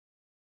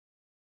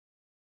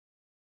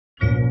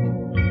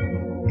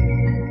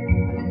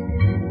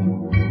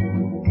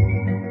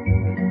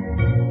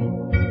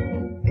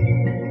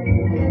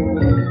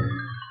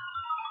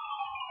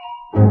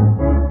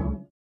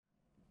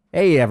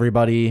Hey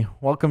everybody,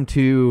 welcome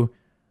to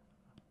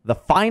the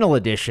final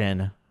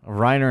edition of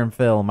Reiner and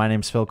Phil. My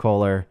name's Phil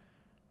Kollar.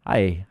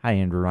 Hi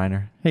Andrew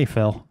Reiner. Hey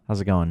Phil.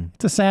 How's it going?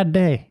 It's a sad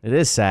day. It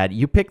is sad.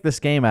 You picked this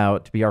game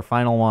out to be our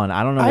final one.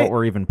 I don't know what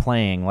we're even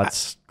playing.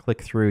 Let's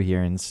click through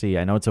here and see.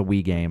 I know it's a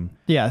Wii game.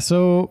 Yeah,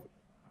 so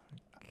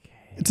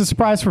it's a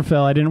surprise for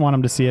Phil. I didn't want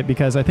him to see it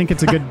because I think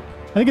it's a good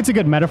a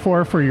good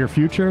metaphor for your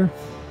future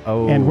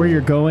and where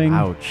you're going.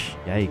 Ouch.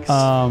 Yikes.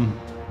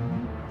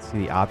 Let's see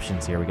the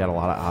options here. We got a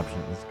lot of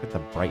options. Let's get the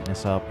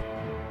brightness up.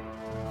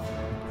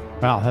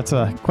 Wow, that's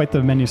quite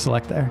the menu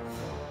select there.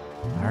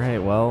 All right,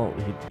 well,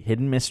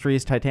 Hidden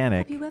Mysteries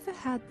Titanic. Have you ever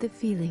had the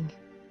feeling?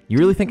 You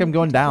really think I'm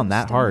going down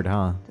that hard,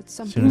 huh? As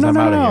soon as I'm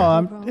out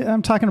of here.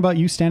 I'm talking about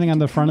you standing on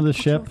the front of the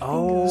ship,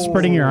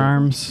 spreading your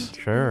arms,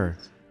 Sure.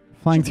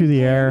 flying through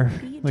the air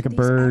like a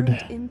bird,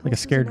 like a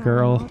scared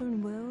girl.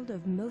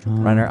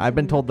 Reiner, I've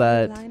been told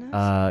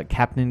that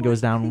Captain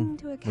goes down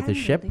with his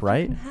ship,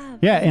 right?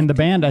 Yeah, and the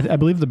band, I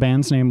believe the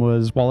band's name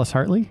was Wallace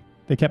Hartley.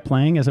 They kept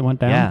playing as it went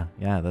down.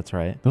 Yeah, that's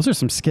right. Those are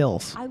some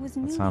skills.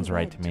 That sounds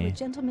right to me. You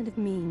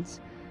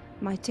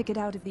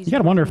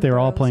gotta wonder if they were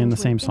all playing the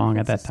same song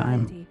at that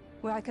time.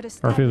 Or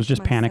if it was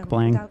just panic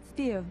playing. I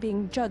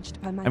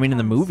mean, in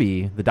the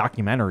movie, the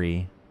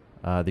documentary,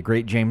 the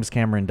great James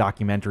Cameron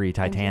documentary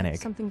Titanic,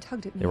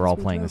 they were all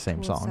playing the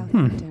same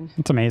song.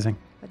 It's amazing.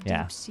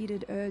 Yeah.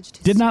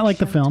 Did not like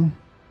the film.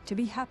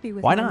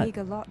 Why not?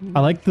 I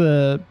like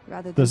the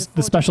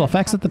special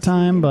effects at the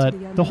time,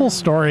 but the whole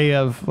story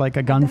of like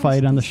a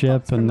gunfight on the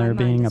ship and there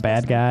being a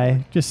bad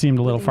guy just seemed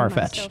a little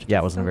far-fetched. Yeah,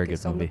 it wasn't a very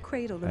good movie.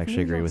 I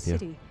actually agree with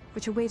you.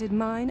 So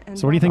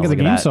what do you think of the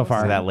game so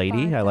far? That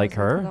lady, I like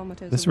her.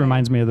 This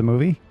reminds me of the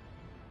movie.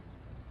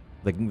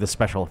 The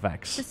special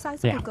effects. The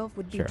sizable gulf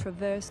would be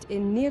traversed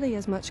in nearly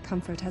as much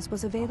comfort as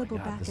was available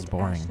back this is at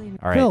boring. Ashley.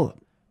 All right. Phil.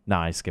 No,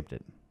 I skipped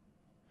it.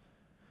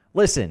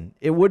 Listen,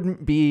 it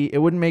wouldn't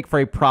make for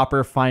a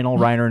proper final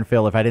Reiner and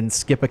Phil if I didn't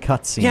skip a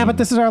cutscene. Yeah, but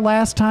this is our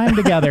last time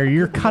together.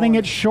 You're cutting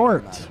it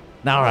short.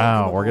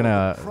 No, we're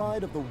gonna.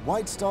 Pride of the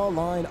White Star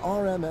Line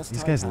RMS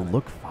These guys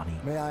look funny.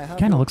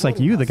 Kind of looks like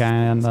you, the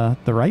guy on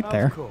the right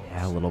there.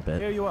 Yeah, a little bit.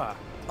 Here you are.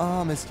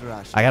 Ah, Mr.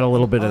 Ashley. I got a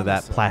little bit of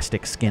that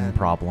plastic skin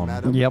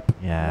problem. Yep.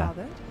 Yeah.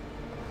 Robert,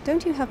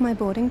 don't you have my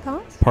boarding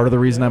pass? Part of the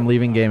reason I'm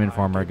leaving Game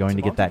Informer, going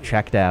to get that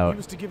checked out.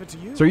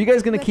 So are you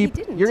guys gonna But he keep?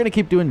 didn't. You're gonna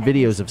keep doing At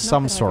videos least of not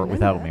some that I sort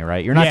without remember. me,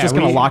 right? You're not Yeah, just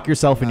gonna we- lock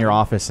yourself in your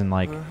office and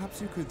like.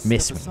 Perhaps you could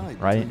miss step me,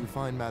 aside right? until you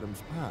find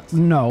Madam's pass.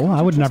 No,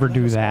 I would never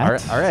do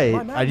that. All right.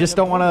 I just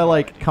don't want to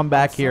like come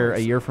back here a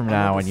year from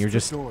now and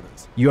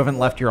you haven't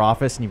left your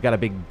office and you've got a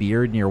big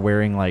beard and you're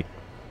wearing like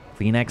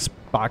Kleenex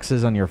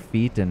boxes on your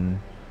feet and.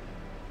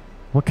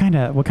 What kind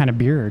of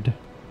beard?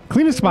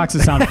 Kleenex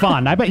boxes sound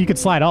fun. I bet you could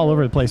slide all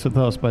over the place with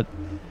those, but...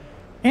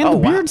 And the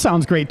beard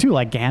sounds great, too,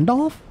 like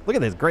Gandalf. Look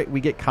at this. Great.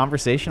 We get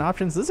conversation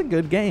options. This is a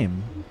good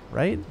game,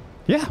 right?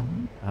 Yeah.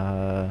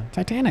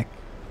 Titanic.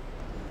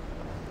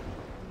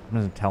 I'm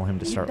going to tell him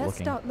to start Let's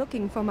looking. start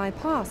looking for my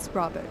pass,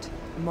 Robert.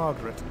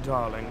 Margaret,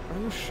 darling,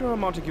 are you sure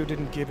Montague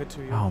didn't give it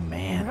to you? Oh,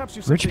 man. Perhaps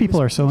you Rich simply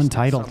people are so misplaced it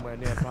entitled. somewhere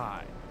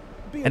nearby.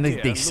 Be a And they dear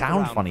and look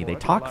sound around funny. for They it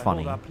talk while I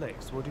funny. hold our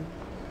place, would you?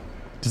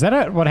 Is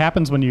that what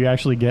happens when you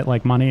actually get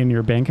like money in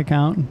your bank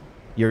account?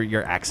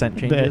 Your accent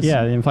changes?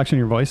 The inflection of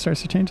your voice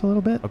starts to change a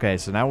little bit. Okay,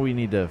 so now we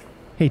need to...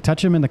 Hey,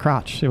 touch him in the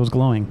crotch. It was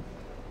glowing.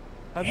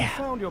 Have you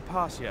found your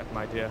pass yet,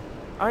 my dear?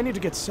 I need to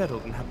get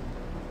settled and have...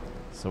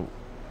 So...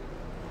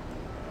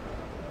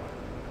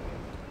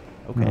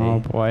 Okay. Oh,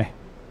 boy.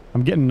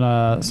 I'm getting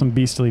some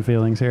beastly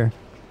feelings here.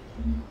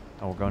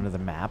 Oh, we're going to the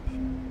map.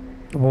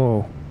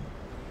 Whoa.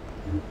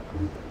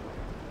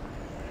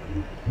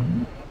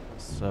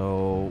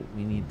 So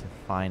we need to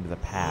find the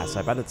pass.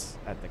 I bet it's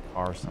at the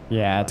car somewhere.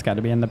 Yeah, it's got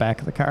to be in the back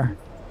of the car.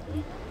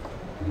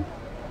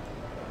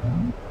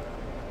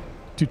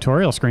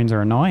 Tutorial screens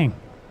are annoying.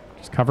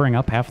 Just covering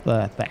up half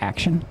the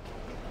action.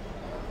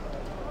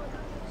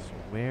 So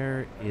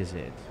where is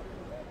it?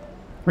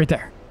 Right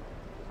there.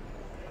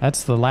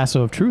 That's the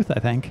lasso of truth, I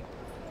think.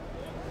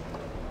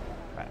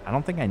 I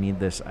don't think I need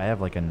this. I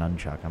have like a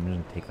nunchuck. I'm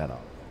going to take that off.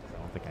 I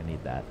don't think I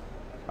need that.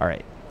 All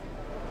right.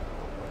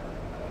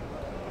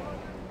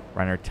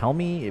 Reiner, tell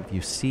me if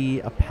you see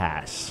a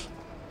pass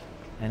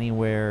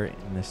anywhere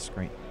in this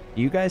screen.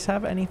 Do you guys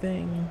have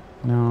anything?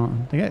 No,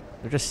 they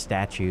They're just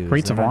statues.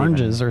 crates They're of not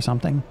oranges even- or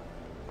something.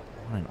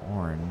 I want an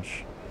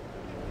orange.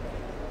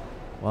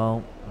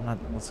 Well, I'm not.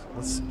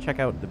 Let's check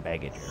out the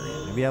baggage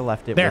area. Maybe I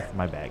left it There. with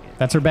my baggage.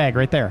 That's her bag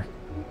right there.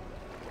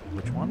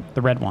 Which one?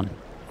 The red one.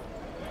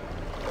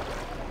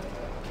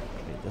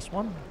 Wait, this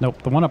one?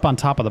 Nope, the one up on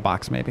top of the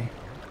box, maybe.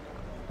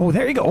 Oh,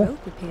 there you go.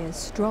 Rope appears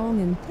strong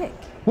and thick.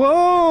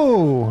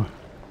 Whoa!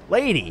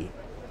 Lady!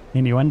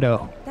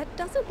 Innuendo. That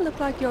doesn't look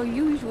like your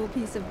usual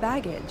piece of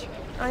baggage.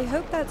 I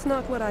hope that's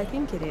not what I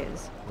think it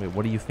is. Wait,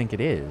 what do you think it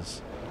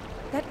is?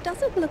 That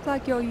doesn't look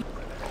like your...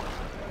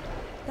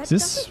 Is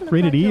this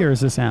rated E or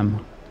is this M?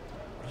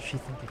 What does she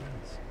think it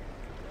is?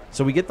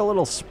 So we get the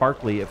little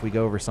sparkly if we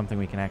go over something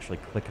we can actually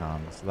click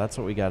on. So that's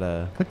what we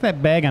gotta... Click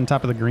that bag on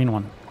top of the green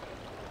one.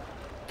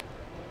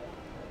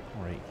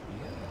 Right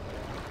here.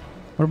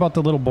 What about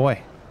the little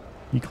boy?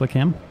 You click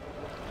him?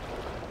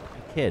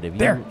 Kid, have you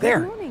There.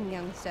 Good morning,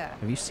 young sir.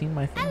 Have you seen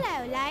my thing?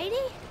 Hello, lady.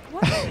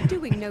 What are you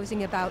doing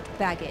nosing about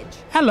baggage?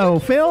 Hello,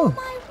 Phil.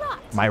 My rat.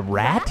 My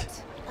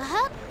rat?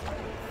 Uh-huh.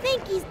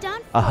 Think he's done.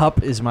 A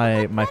hup is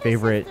my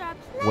favorite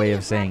way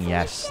of saying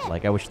yes.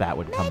 Like, I wish that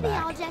would come Maybe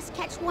back. I'll just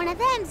catch one of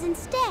them's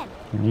instead.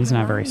 He's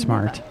not very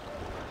smart.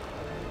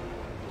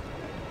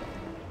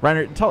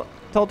 Reiner, tell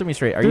it to me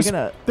straight. Are you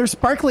gonna... There's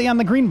sparkly on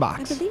the green I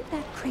box. believe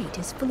that crate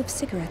is full of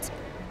cigarettes.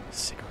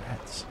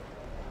 Cigarettes.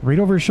 Right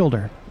over his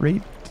shoulder.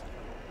 Right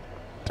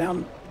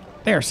down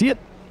there. See it?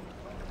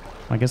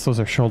 I guess those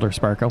are shoulder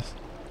sparkles.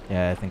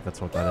 Yeah, I think that's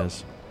what that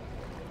is.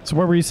 So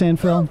what were you saying,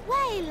 Phil?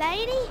 Way,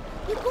 lady.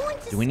 You're going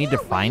to Do we need to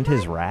steal find Reiner?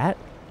 his rat?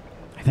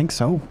 I think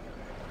so.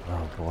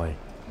 Oh boy,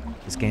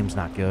 this game's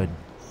not good.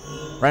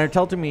 Reiner,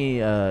 tell it to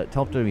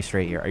me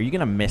straight here. Are you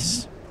gonna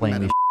miss playing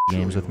these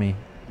games with me?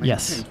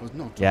 Yes.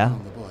 Yeah?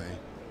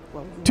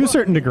 To a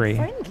certain degree.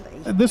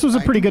 This was a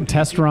pretty good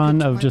test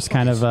run of just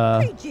kind of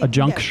a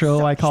junk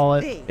show, I call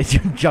it. It's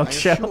your junk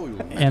show.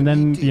 And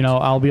then, you know,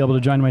 I'll be able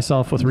to join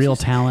myself with real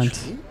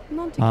talent,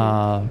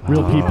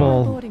 real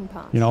people, Boarding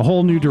pass. you know, a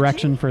whole new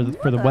direction for the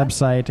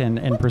website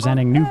and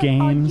presenting new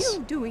games. What are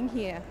you doing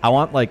here? I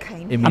want like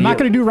immediate... I'm not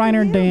going to do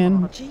Reiner and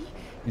Dan.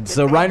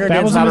 So Reiner That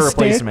Dan's was a not a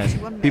mistake.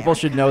 replacement. People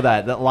should know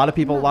that. A lot of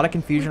people, a lot of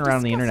confusion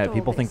around the internet.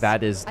 People think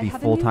that is the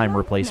full-time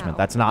replacement.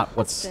 That's not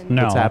what's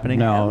happening.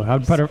 No,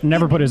 I'd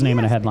never put his name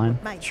in a headline.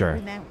 Sure.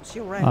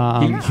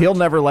 Um, He'll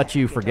never let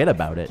you forget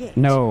about it.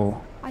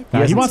 No. He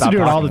hasn't wants to stopped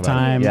do it all the talking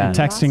about it. time, Yeah.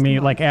 texting me,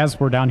 like as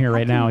we're down here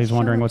right now, he's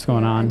wondering what's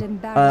going on.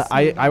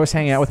 I was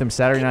hanging out with him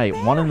Saturday night,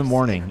 1 in the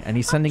morning, and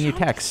he's sending you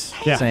texts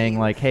Yeah. saying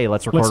like, "Hey,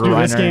 let's record Let's a do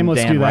this Reiner game, and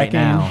let's Dan do that right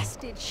game." now."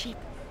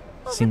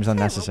 Seems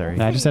unnecessary.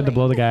 I just had to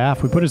blow the guy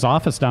off. We put his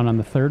office down on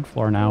the 3rd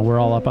floor now. We're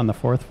all up on the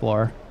 4th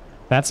floor.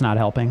 That's not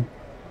helping.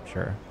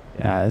 Sure.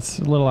 Yeah, it's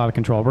a little out of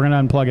control. We're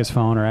going to unplug his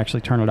phone or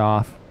actually turn it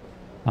off.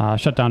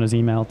 Shut down his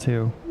email,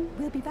 too.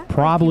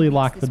 Probably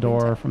lock the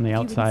door from the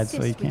outside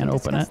so he can't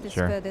open it.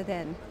 Sure.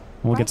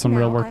 We'll get some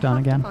real work done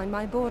again. Find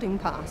my boarding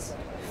pass.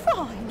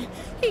 Fine.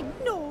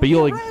 Ignore But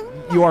your own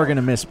you are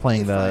gonna miss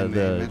playing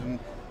the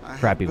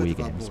crappy Wii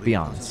games. Be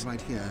honest.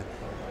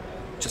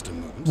 Just a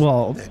moment.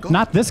 Well,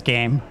 not this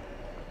game.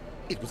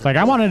 Like,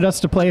 I wanted us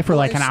to play for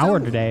like an hour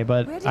today,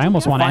 but I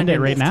almost want to end it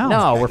right now.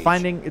 No, we're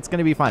finding. It's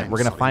gonna be fine. We're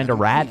gonna find a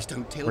rat.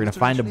 We're gonna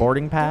find a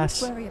boarding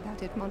pass. Don't worry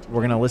about it, Monty.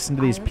 We're gonna listen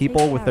to these I'll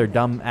people take with care their of it.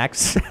 dumb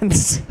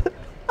accents,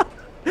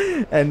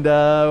 and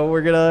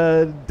we're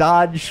gonna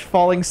dodge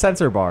falling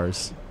sensor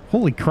bars.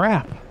 Holy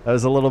crap. That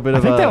was a little bit I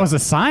of think a that was a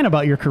sign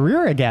about your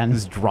career again.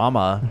 this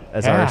drama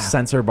as Yeah. our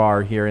sensor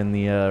bar here in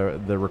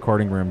the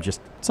recording room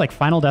just It's like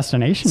Final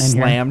Destination in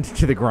here. slammed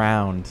to the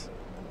ground.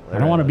 I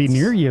don't want to be Let's-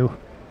 near you.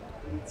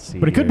 let's see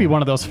But it could be here.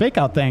 one of those fake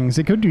out things.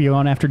 It could be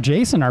going after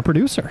Jason, our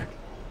producer.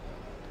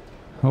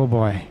 Oh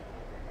boy.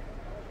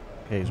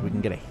 Okay, so we can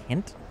get a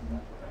hint.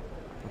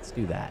 Let's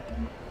do that.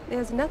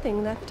 There's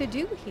nothing left to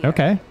do here.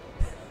 Okay.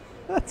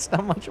 That's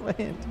not much of a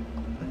hint.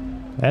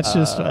 That's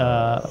just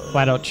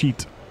flat out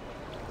cheat.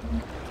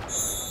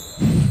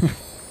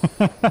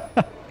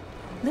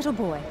 Little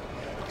boy,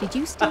 did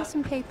you steal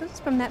some papers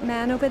from that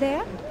man over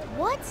there?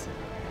 What?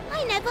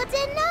 I never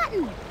did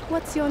nothing.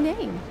 What's your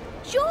name?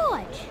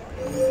 George.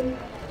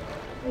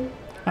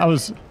 I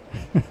was.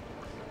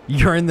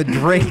 You're in the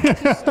drink.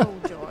 You stole,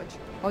 George,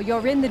 or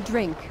you're in the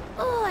drink.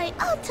 Oi,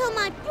 I'll tell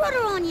my brother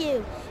on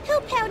you.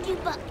 He'll pound you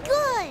but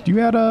good. Do you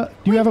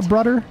have a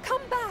brother,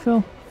 Come back,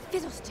 Phil?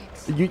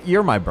 fiddlesticks.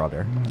 You're my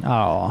brother.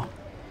 Oh,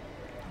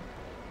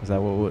 Is that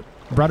what?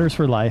 brothers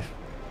for life.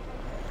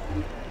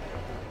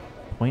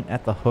 Point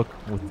at the hook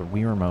with the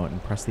Wii remote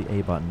and press the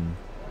A button.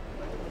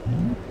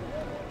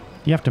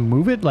 You have to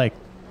move it, like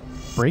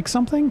break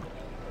something.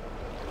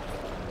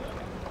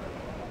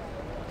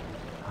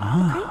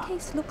 The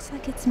case looks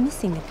like it's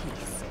missing a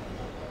piece.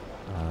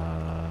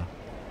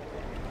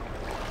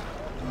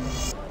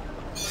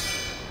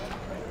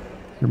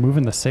 You're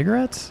moving the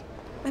cigarettes.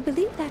 I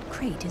believe that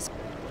crate is.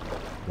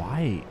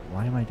 Why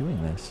am I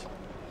doing this?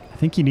 I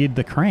think you need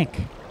the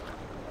crank.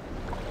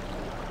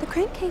 The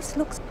crankcase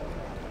looks.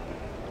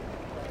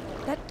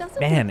 That doesn't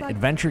Man, look like.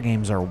 adventure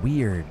games are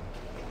weird.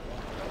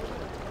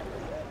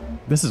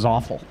 This is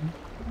awful.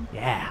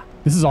 Yeah,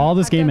 This is all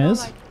this game I don't know,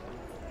 is.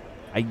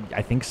 like-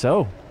 I think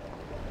so.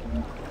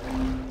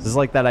 This is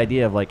like that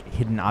idea of like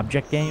hidden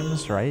object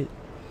games, right?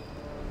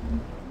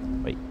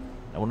 Wait,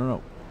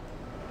 no.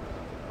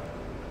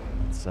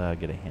 Let's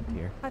get a hint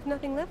here. I've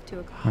nothing left to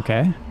accomplish.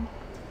 Okay.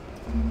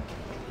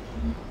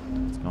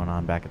 What's going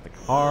on back at the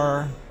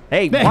car?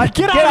 Hey, Hey, what?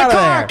 Get out of the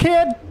car, there!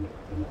 kid!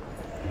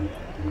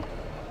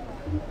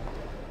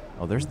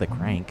 Oh, there's the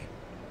crank.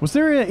 Was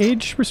there an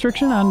age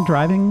restriction on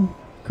driving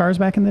cars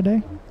back in the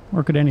day,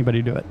 or could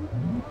anybody do it?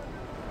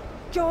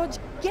 George,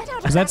 get out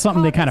of Is that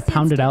something they kind of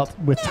pounded out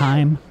with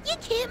time? You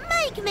can't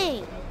make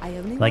me. I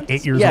only Like want to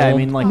 8 years Yeah, old? I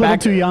mean, like a little back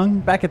too young.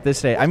 Back at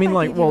this day, I mean,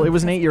 like, well, it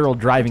was an 8-year-old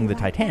driving the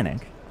Titanic.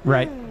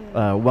 Right.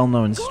 Well-known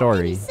Got any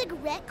story.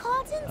 cigarette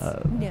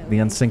cartons? No. The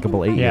unsinkable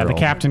 8-year-old. Yeah, the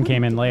captain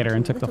came in later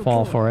and took the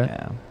fall for it.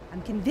 Yeah.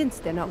 I'm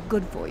convinced they're not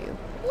good for you.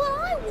 What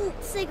I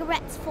want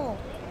cigarettes for?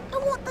 I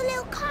want the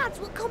little cards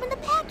what come in the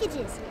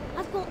packages.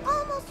 I've got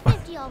almost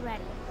 50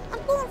 already. I'm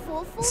going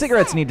for a full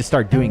Cigarettes set. need to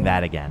start doing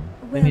that again.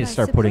 They Well, need to I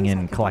start putting suppose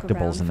in I could look collectibles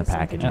around in the for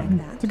something packaging.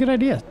 like that. It's a good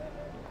idea.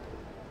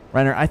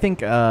 Reiner, I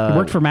think... It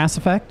worked for Mass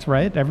Effect,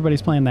 right?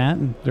 Everybody's playing that,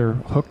 and they're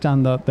hooked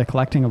on the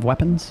collecting of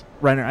weapons.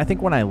 Reiner, I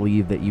think when I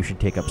leave that you should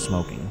take up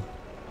smoking.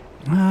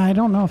 I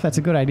don't know if that's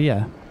a good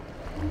idea.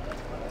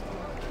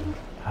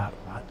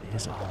 What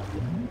is all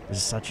this?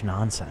 Is such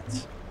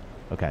nonsense.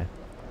 Okay.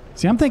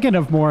 See, I'm thinking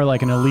of more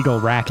like an illegal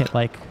racket,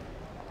 like,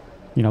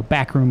 you know,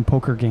 backroom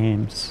poker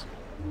games.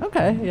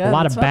 Okay, yeah. A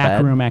lot that's of not bad.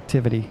 backroom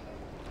activity.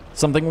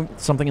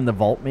 Something in the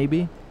vault,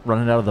 maybe?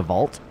 Running out of the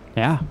vault?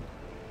 Yeah.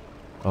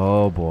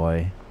 Oh,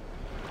 boy.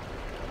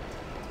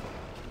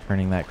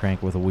 Turning that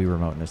crank with a Wii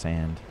remote in his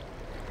hand.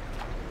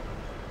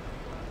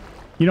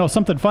 You know,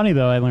 something funny,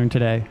 though, I learned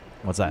today.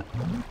 What's that?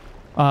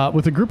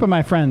 With a group of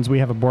my friends, we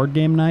have a board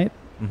game night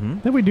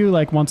that we do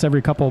like once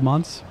every couple of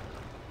months.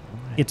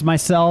 It's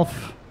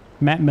myself,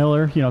 Matt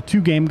Miller, you know, 2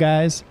 game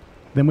guys.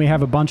 Then we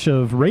have a bunch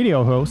of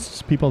radio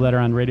hosts, people that are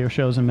on radio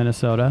shows in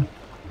Minnesota.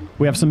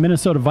 We have some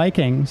Minnesota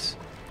Vikings.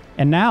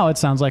 And now it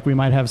sounds like we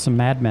might have some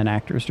Mad Men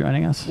actors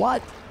joining us.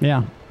 What?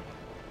 Yeah.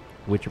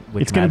 Which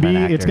It's gonna Mad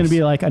Men be actors?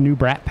 like a new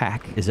Brat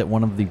Pack, Is it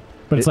one of the...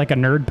 but it's like a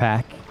nerd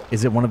pack.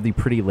 Is it one of the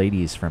pretty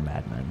ladies from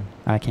Mad Men?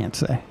 I can't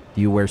say.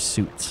 Do you wear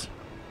suits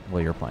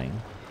while you're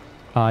playing?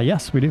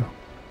 Yes, we do.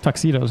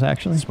 Tuxedos,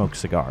 actually. Smoke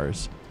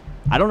cigars.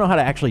 I don't know how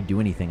to actually do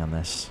anything on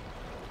this.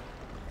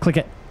 Click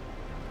it.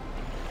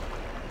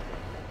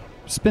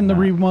 Spin the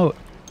remote.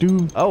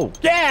 Do. Oh,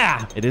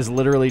 Yeah! it is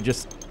literally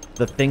just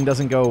the thing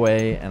doesn't go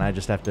away, and I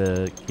just have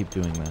to keep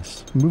doing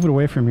this. Move it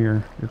away from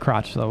your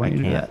crotch, though, when I you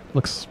do can't. that.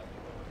 Looks.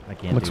 I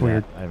can't Looks do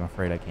weird. that. I'm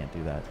afraid I can't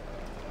do that.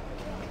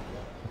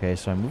 Okay,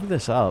 so I move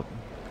this up.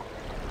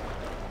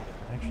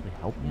 Does it actually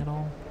help me at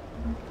all?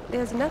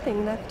 There's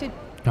nothing left to...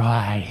 Oh,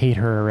 I hate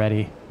her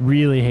already.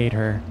 Really hate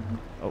her.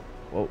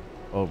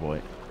 Oh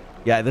boy.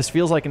 Yeah, this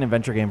feels like an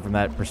adventure game from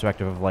that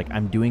perspective of like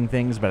I'm doing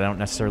things, but I don't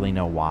necessarily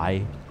know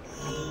why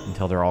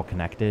until they're all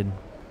connected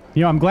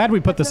You know, I'm glad we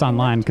put this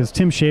online because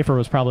Tim Schafer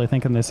was probably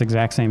thinking this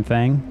exact same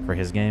thing for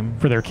his game.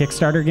 for their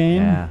Kickstarter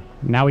game. Yeah.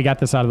 Now we got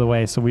this out of the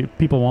way, so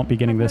people won't be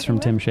getting this from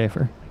Tim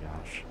Schafer. Oh my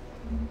gosh.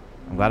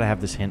 I'm glad I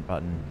have this hint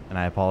button, and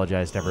I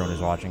apologize to everyone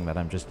who's watching that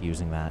I'm just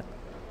using that.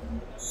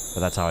 But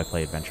that's how I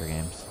play adventure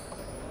games.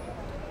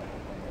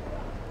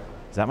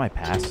 Is that my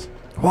pass?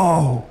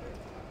 Whoa!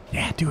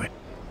 Yeah, do it.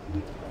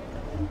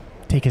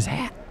 Take his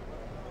hat.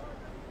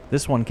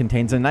 This one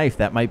contains a knife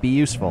that might be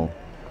useful.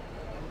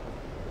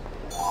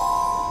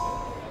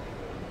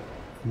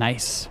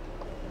 Nice.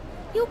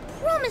 You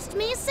promised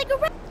me a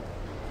cigarette.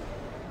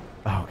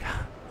 Oh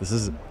god, this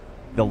is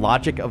the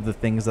logic of the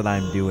things that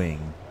I'm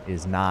doing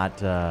is not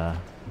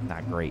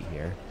great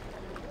here.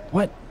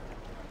 What?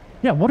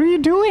 Yeah, what are you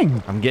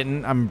doing?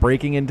 I'm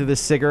breaking into this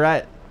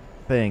cigarette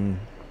thing.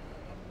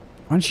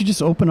 Why don't you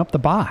just open up the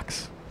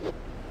box?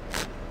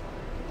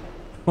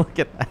 Look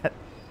at that.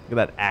 Look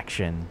at that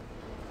action.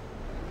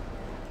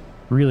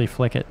 Really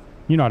flick it.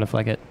 You know how to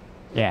flick it.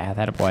 Yeah,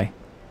 that a boy.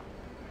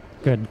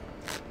 Good.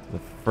 The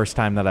first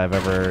time that I've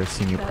ever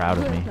seen you proud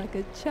of me. Like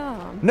a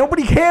charm.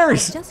 Nobody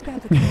cares. Just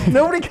grab the card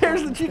Nobody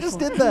cares that you just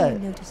did before that.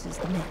 anyone notices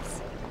the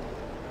mess.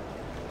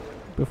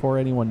 Before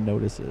anyone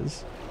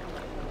notices.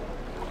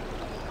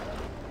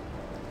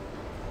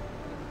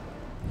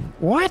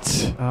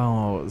 What?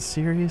 Oh,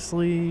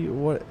 seriously?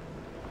 What?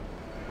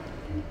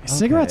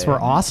 Cigarettes Okay. were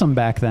awesome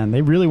back then.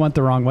 They really went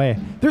the wrong way.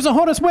 There's a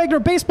Honus Wagner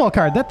baseball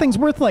card. That thing's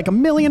worth like $1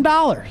 million.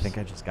 I think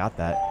I just got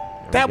that.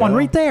 There we That one go.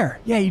 right there.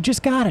 Yeah, you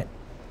just got it.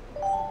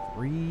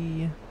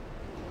 3.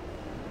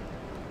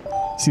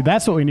 See,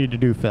 that's what we need to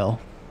do, Phil.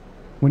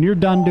 When you're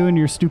done doing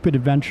your stupid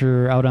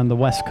adventure out on the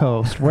West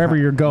Coast, wherever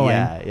you're going,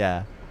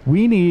 Yeah.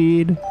 we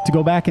need to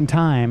go back in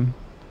time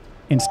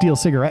and steal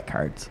cigarette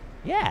cards.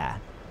 Yeah.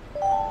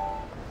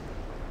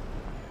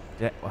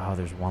 Wow,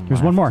 there's one There's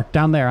left. one more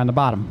down there on the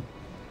bottom.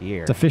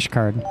 Here. It's a fish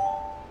card.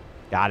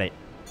 Got it.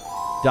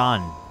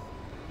 Done.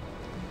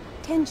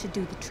 10 should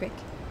do the trick.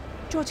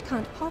 George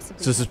can't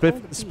possibly... So have all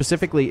the beasts.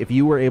 specifically, if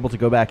you were able to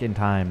go back in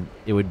time,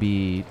 it would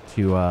be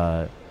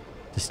to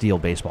steal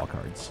baseball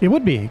cards. It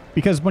would be,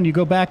 because when you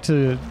go back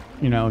to,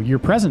 your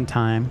present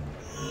time,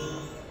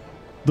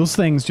 those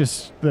things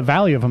just, the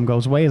value of them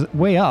goes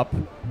way up.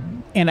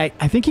 And I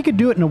think you could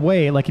do it in a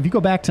way, like if you go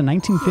back to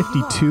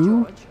 1952,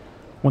 George.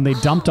 when they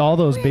dumped all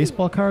those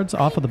baseball cards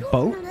off of the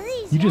boat,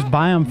 you just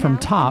buy them from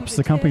Topps,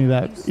 the company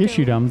that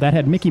issued them, that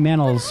had Mickey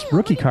Mantle's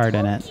rookie card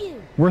in it,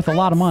 worth a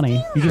lot of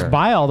money. You just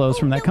buy all those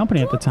from that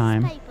company at the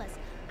time,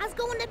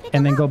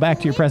 and then go back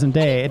to your present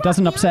day. It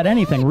doesn't upset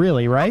anything,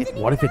 really, right?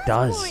 What if it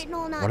does?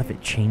 What if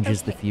it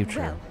changes the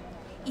future?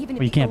 Even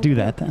Well, you can't do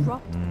that then,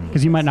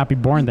 because you might not be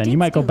born then. You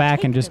might go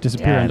back and just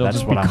disappear, Yeah, and there'll that's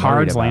just what be I'm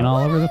cards worried laying about.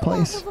 all over the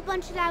place.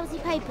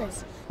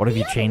 What if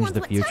you change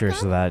the future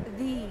so that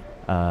The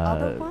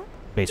other one?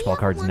 baseball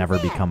cards never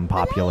become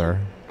popular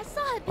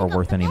or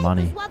worth any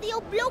money?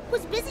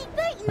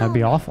 That'd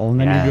be awful, and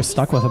then Yeah. you're just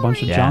stuck with a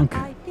bunch of Yeah. junk.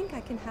 I think I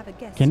can have a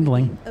guess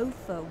Kindling. who the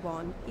Ofa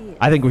one is.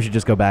 I think we should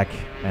just go back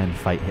and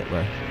fight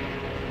Hitler.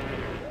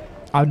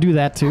 I'll do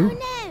that too.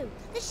 Oh no!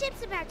 The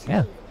ship's about to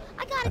Yeah. leave.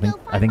 I gotta I go think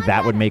find I think my that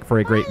would rudder. make for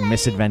a great Bye, lady.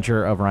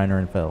 misadventure of Reiner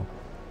and Phil.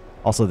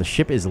 Also, the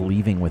ship is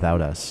leaving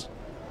without us.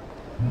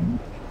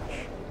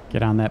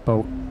 Get on that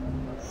boat.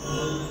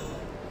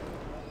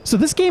 So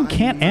this game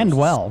can't end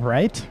well,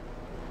 right?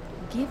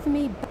 Give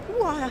me.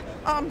 Why?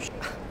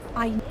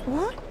 I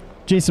what?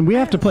 Jason, we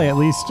have to play at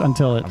least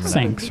until it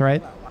sinks,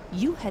 right?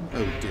 You had.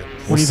 Oh dear.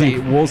 We'll do you see.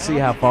 think? We'll see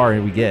how far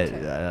we get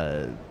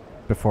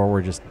before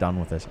we're just done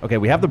with this. Okay,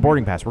 we have the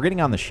boarding pass. We're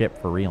getting on the ship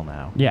for real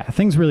now. Yeah,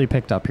 things really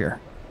picked up here.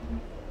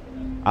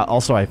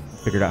 Also, I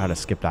figured out how to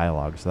skip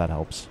dialogue, so that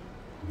helps.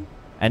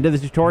 End of the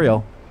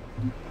tutorial.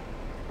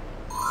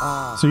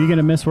 So you're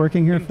gonna miss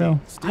working here, Phil?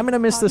 I'm gonna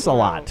miss this a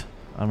lot.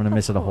 I'm gonna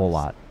miss it a whole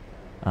lot.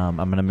 I'm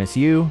gonna miss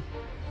you.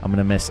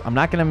 I'm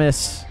not gonna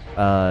miss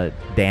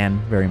Dan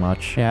very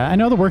much. Yeah, I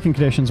know the working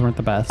conditions weren't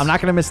the best. I'm not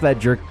gonna miss that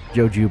jerk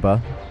Joe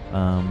Juba.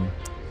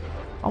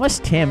 I'll miss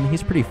Tim.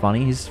 He's pretty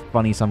funny. He's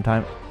funny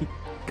sometimes. He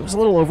goes a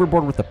little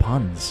overboard with the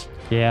puns,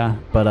 Yeah.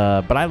 but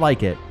I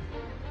like it.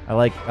 I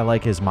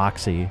like his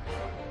moxie.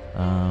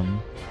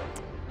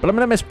 But I'm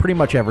gonna miss pretty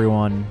much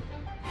everyone,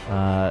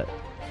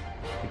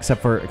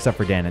 except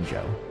for Dan and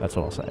Joe. That's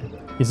what I'll say.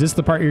 Is this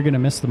the part you're gonna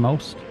miss the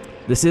most?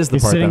 This is the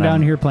Is part sitting that down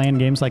I'm- here playing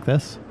games like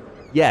this?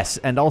 Yes,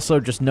 and also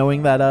just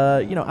knowing that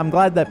I'm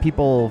glad that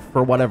people,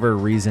 for whatever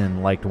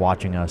reason, liked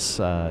watching us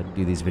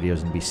do these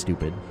videos and be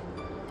stupid.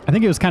 I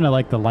think it was kind of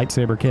like the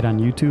lightsaber kid on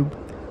YouTube.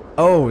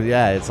 Oh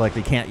yeah, it's like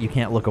you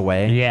can't look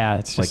away. Yeah,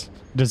 it's just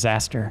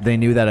disaster. They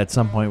knew that at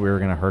some point we were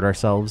gonna hurt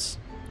ourselves.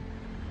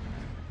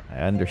 I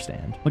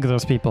understand. Look at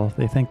those people.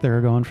 They think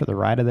they're going for the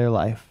ride of their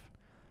life.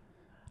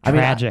 I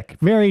mean, Tragic.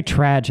 Very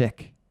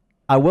tragic.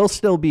 I will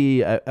still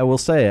be. I will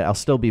say I'll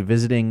still be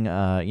visiting.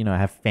 I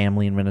have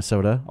family in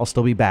Minnesota. I'll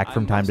still be back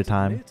from time to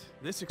time.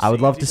 I would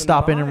love to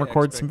stop in and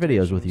record some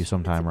videos with you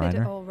sometime,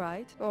 Reiner. All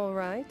right, all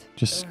right.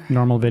 Just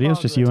normal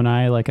videos, just you and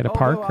I like at a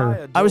park,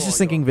 or I was just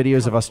thinking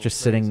videos of us just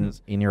sitting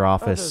in your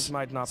office,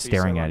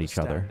 staring at each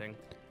other.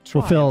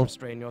 well, Phil,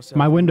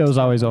 my window's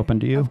always open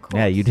to you.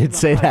 Yeah, you did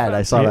say that.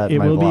 I saw that It in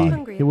my will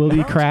vlog. be. It will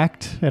be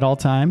cracked at all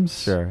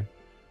times. Sure.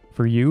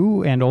 For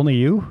you and only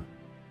you.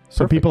 So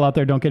Perfect. people out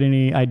there don't get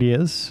any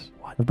ideas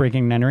of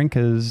breaking and entering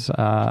because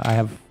I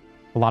have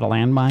a lot of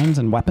landmines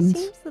and weapons,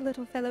 Seems the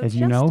little fellow as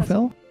you just know, doesn't-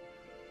 Phil.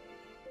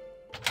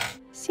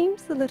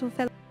 Seems the little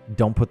fellow.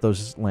 Don't put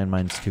those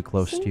landmines too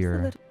close Seems to the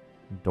your little-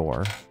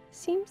 door.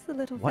 Seems the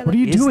little What fellow. What are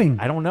you is- doing?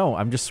 I don't know.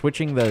 I'm just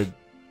switching the.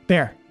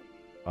 There.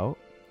 Oh.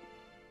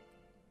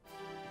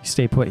 You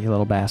stay put, you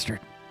little bastard.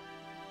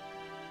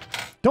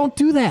 Don't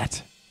do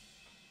that.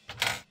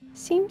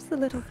 Seems the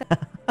little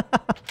fellow.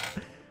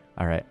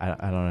 All right.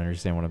 I don't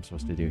understand what I'm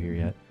supposed to do here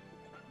yet.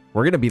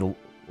 We're gonna be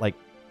like,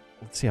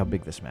 let's see how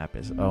big this map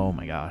is. Oh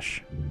my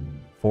gosh,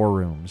 4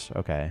 rooms.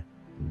 Okay.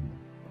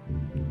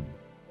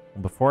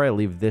 Before I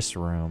leave this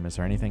room, is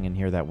there anything in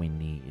here that we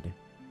need?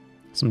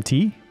 Some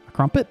tea? A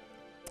crumpet?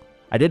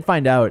 I did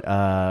find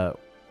out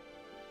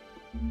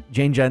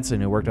Jane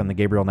Jensen, who worked on the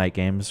Gabriel Knight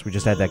games, we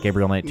just had that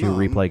Gabriel Knight 2 Mom,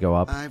 replay go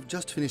up. I've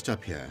just finished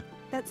up here.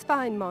 That's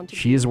fine, Montague.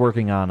 She is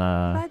working on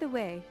By the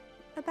way,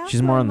 about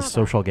she's more my on the mother.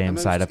 social game A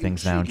most side of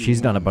things now, and intriguing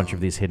she's done a woman, bunch of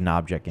Mom. these hidden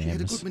object She had a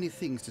games. good many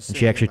things to And say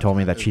she actually about told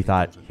me her that she only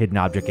thought daughter. hidden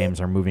object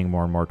games are moving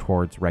more and more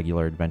towards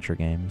regular adventure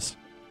games.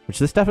 Which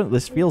this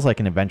feels like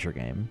an adventure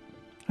game.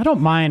 I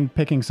don't mind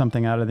picking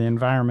something out of the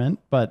environment,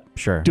 but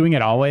Sure. doing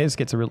it always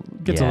gets a Yeah.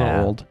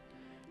 little old.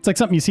 It's like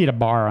something you see at a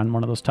bar on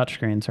one of those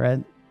touchscreens,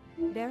 right?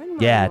 Bear in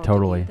mind, Yeah, Montague,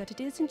 totally. That it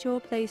isn't your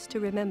place to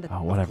remember.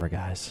 Oh, whatever,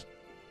 guys.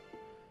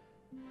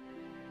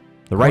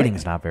 The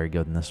writing's not very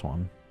good in this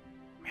one.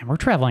 Man, we're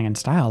traveling in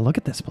style. Look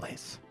at this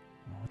place.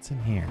 What's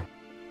in here?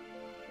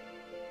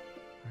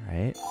 All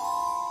right.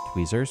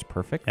 Tweezers,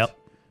 perfect. Yep.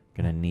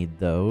 Gonna need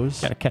those.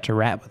 Got to catch a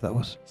rat with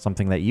those.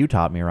 Something that you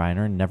taught me,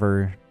 Reiner.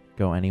 Never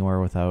go anywhere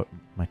without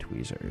my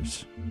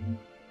tweezers.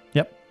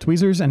 Yep,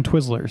 tweezers and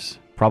twizzlers.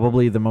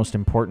 Probably the most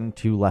important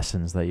 2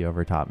 lessons that you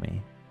ever taught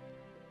me.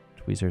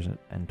 Tweezers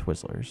and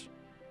Twizzlers.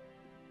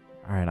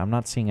 All right, I'm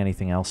not seeing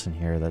anything else in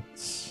here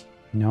that's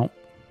Nope,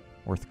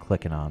 worth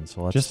clicking on.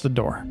 So let's just the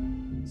door.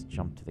 let's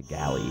jump to the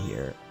galley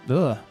here. Ugh.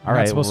 All All right,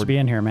 right, supposed we're- to be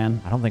in here,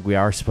 man. I don't think we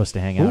are supposed to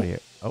hang out Ooh. here.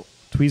 Oh,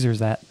 Tweezers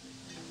that.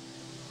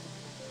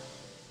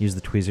 use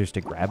the tweezers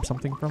to grab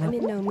something from I'm it?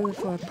 in no mood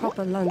for a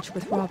proper lunch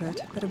with Robert,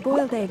 but a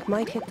boiled egg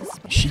might hit the Is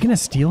spot. she gonna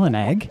steal an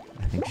egg?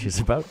 I think she's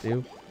about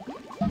to.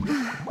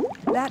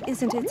 That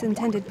isn't its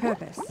intended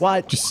purpose.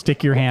 What? Just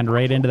stick your hand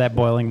right into that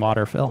boiling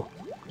water, Phil.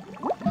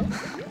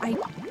 I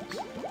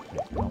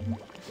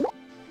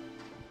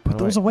Put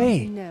those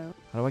away. know.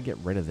 How do I get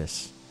rid of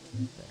this?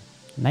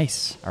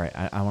 Nice. All right,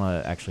 I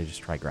want to actually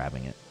just try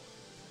grabbing it.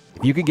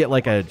 If you could get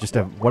like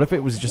what if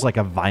it was just like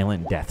a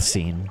violent death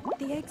scene?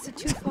 The eggs are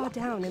too far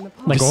down in the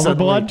pot. Like Just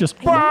overblood, just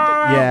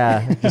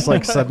Yeah, just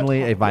like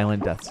suddenly a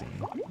violent death scene.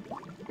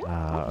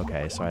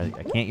 Okay, so I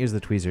can't use the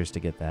tweezers to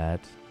get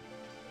that.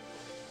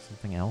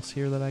 Something else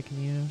here that I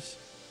can use?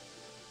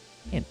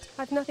 Hint.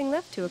 I've nothing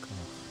left to.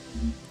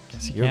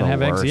 Guess you You're can't the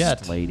have eggs worst,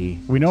 yet. lady.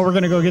 We know we're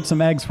gonna go get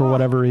some eggs for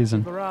whatever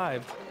reason.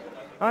 Arrived.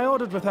 I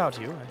ordered without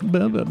you.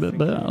 Buh, buh, buh,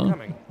 buh.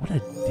 Coming. What a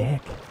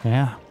dick.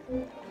 Yeah.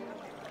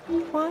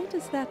 Why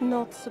does that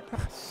not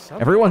surprise?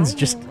 Everyone's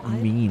just I-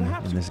 mean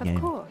perhaps- in this Of game.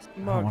 course.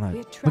 I don't wanna-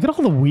 We're Look at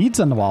all the weeds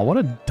on the wall. What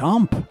a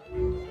dump.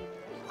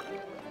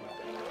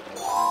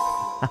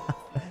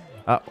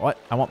 What?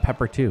 I want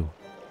pepper too.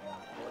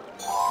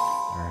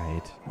 All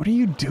right. What are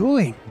you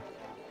doing?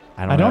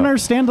 I I don't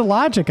understand the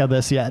logic of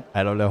this yet.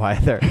 I don't know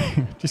either.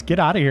 Just get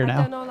out of here I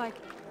now. don't know, like,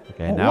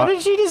 Okay, now What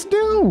did she just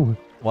do?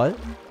 what?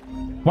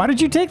 Why did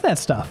you take that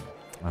stuff?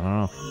 I don't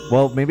know.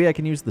 Well, maybe I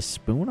can use the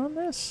spoon on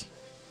this.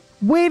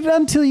 Wait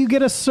until you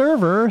get a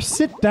server.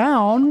 Sit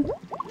down.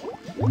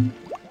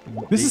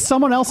 This is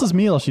someone else's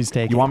meal she's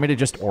taking. You want me to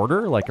just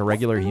order like a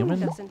regular spoon human?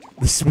 doesn't-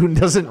 The spoon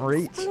doesn't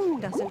reach. spoon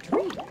doesn't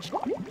reach.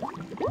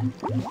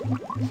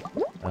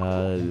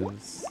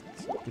 Let's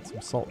get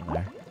some salt in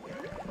there.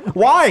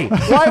 Why?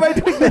 Why am I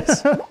doing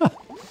this?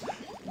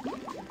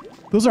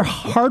 Those are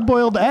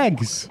hard-boiled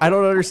eggs. I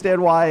don't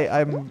understand why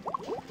I'm...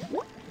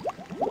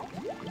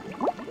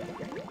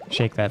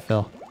 Shake that,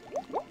 Phil.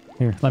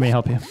 Here, let me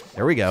help you.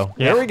 There we go.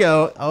 Yeah. There we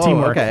go. Oh,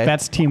 Teamwork. okay.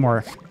 That's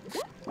teamwork.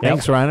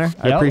 Thanks, Reiner.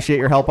 I Yep. appreciate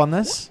your help on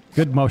this.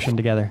 Good motion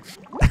together.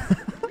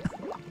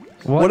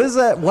 What is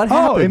that? What Oh,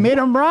 happened? it made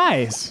him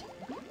rise.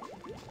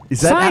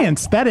 Is that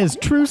Science. That is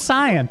true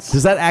science.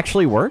 Does that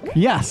actually work?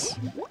 Yes.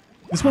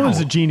 This woman's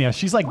a genius.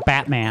 She's like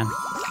Batman.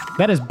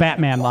 That is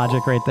Batman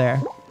logic right there.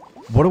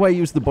 What do I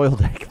use the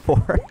boiled egg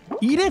for?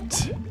 Eat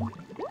it.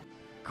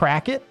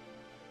 Crack it.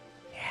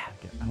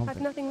 I don't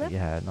I've nothing left.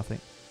 Yeah, nothing.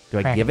 Do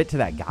I Crack give it. it to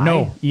that guy?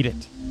 No, eat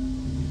it.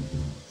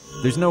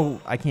 There's no...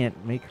 I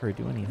can't make her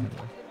do anything.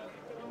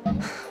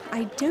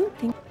 I don't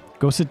think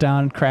Go sit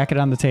down, crack it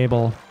on the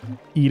table,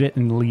 eat it,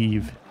 and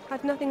leave.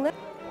 I've nothing left.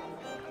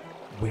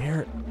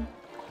 Where?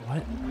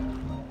 What?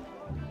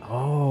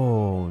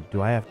 Oh,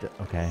 do I have to...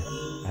 Okay,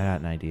 I got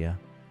an idea.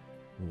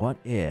 What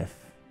if...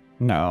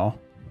 No.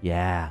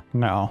 Yeah.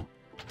 No.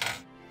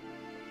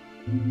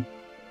 Come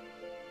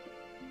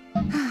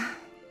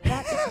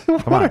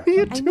on. What are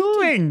you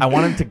doing? I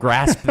want him to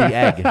grasp the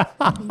egg.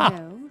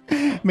 No.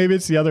 Maybe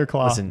it's the other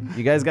claw. Listen,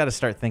 you guys got to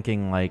start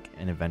thinking like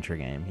an adventure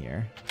game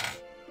here.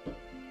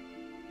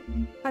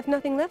 I've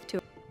nothing left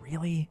to.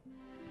 Really?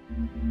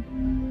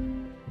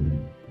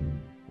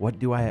 What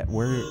do I...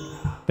 Where...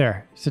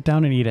 There, sit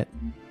down and eat it.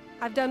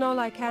 I've done all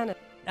I can.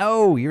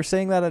 No, you're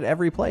saying that at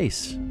every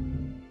place.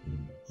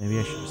 Maybe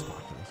I should just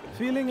talk to this guy.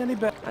 Feeling any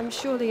better? I'm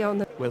surely on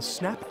the. We'll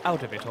snap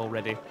out of it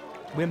already.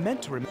 We're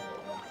meant to remember.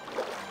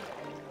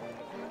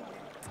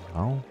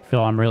 Oh,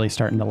 Phil, I'm really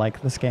starting to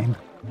like this game.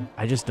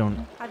 I just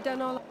don't... I've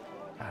done all.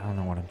 I don't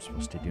know what I'm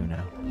supposed to do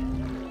now.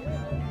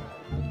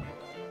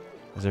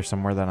 Is there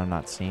somewhere that I'm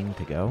not seeing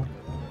to go?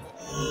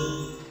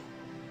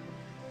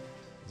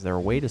 Is there a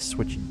way to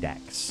switch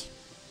decks?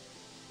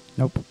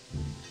 Nope.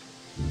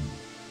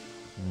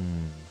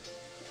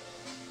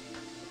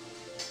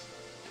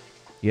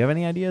 You have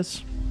any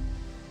ideas?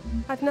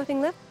 I've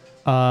nothing left.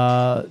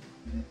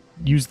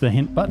 Use the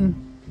hint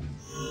button.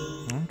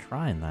 I'm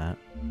trying that.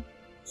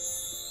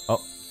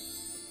 Oh.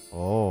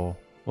 Oh.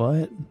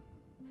 What?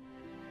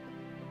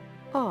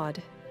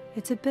 Odd.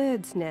 It's a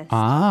bird's nest.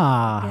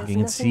 Ah. There's you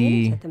can nothing in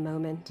see- it at the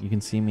moment. You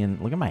can see me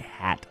in... Look at my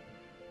hat.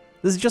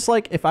 This is just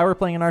like if I were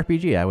playing an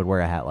RPG, I would wear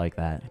a hat like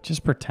that.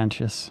 Just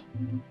pretentious.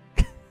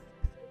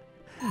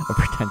 A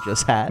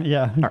pretentious hat.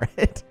 Yeah. All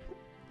right.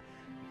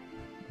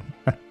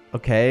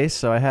 Okay,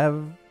 so I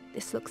have...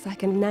 This looks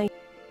like a nice.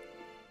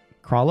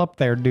 Crawl up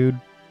there, dude.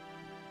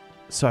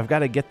 So I've got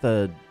to get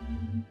the...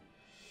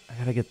 I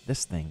got to get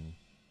this thing.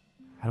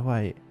 How do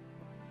I...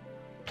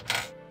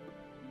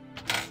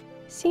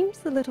 Seems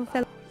the little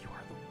fellow. You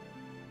are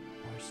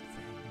the worst thing.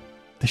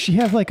 Does she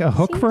have like a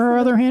hook Seems for her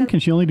like other hand? that- Can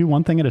she only do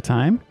one thing at a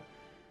time?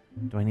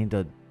 Do I need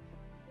to...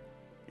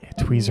 Yeah,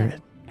 tweezer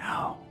it.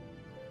 No.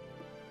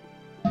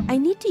 I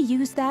need to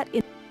use that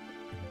in.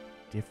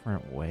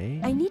 Different way?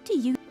 I need to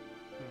use.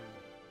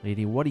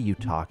 Lady, what are you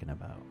talking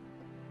about?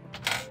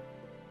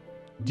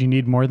 Do you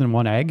need more than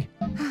one egg?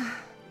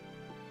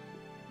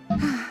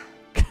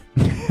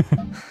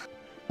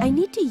 I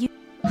need to use.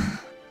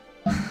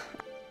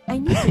 I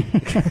need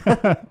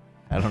to.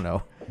 I don't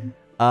know.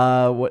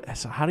 What?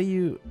 So how do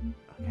you...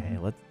 Okay,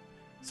 let's...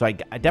 So I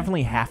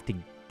definitely have to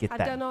get I've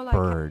that done all I can.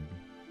 bird.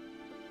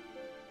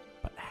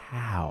 But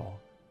how?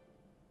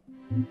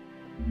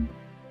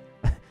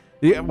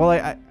 Yeah, well,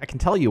 I can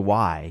tell you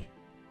why.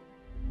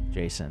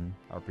 Jason,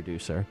 our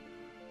producer.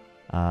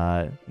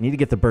 Need to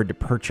get the bird to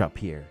perch up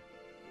here.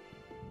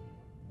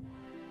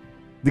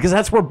 Because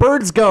that's where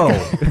birds go.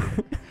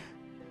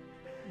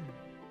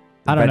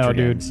 I don't know, Adventure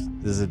dude.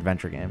 games. This is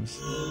adventure games.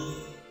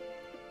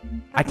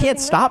 I can't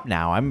stop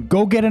now.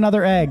 Go get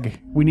another egg.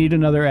 We need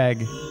another egg.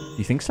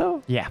 You think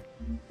so? Yeah.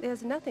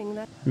 There's nothing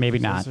left. Maybe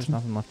Says not. There's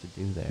nothing left to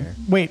do there.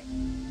 Wait.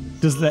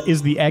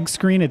 Is the egg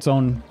screen its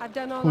own I've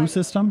done all. clue I.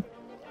 system?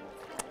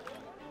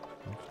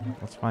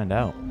 Let's find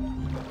out.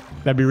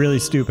 That'd be really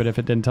stupid if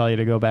it didn't tell you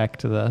to go back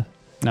to the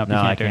Nope, No,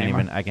 you I can't do it can't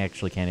anymore. even. I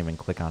actually can't even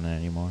click on it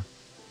anymore.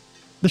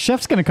 The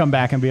chef's gonna come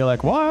back and be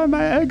like, "Why are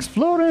my eggs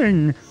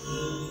floating?"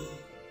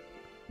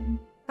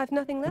 I've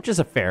nothing left. Which is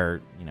a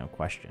fair,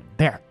 question.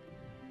 There.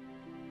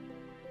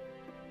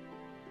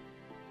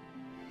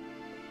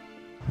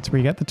 That's where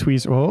you got the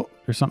tweezers. Oh,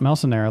 there's something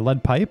else in there. A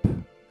lead pipe.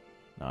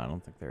 No, I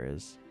don't think there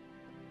is.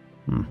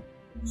 Hmm.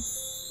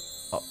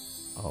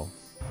 Oh.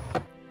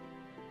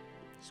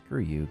 Screw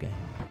you, game.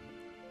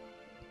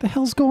 What the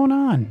hell's going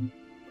on?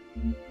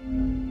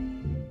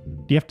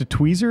 Do you have to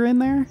tweezer in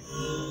there?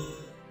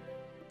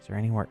 Is there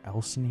anywhere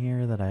else in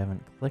here that I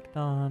haven't clicked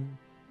on?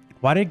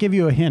 Why did it give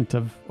you a hint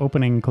of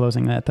opening and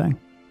closing that thing?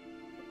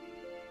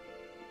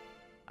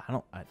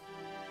 I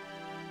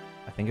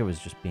think it was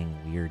just being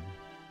weird.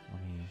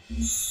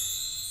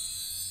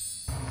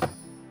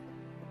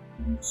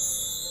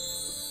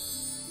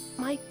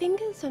 My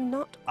fingers are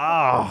not.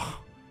 Oh,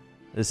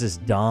 this is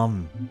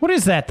dumb. What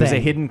is that There's thing?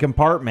 a hidden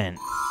compartment.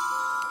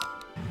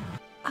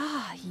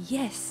 Ah,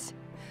 yes.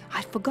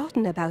 I'd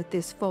forgotten about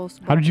this false.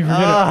 How did you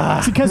forget it?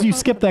 It's because you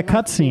skipped that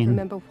cutscene.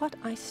 Remember what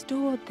I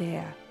stored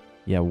there.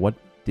 Yeah, what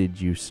did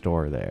you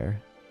store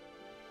there?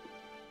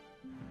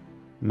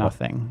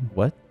 Nothing.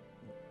 What?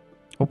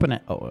 Open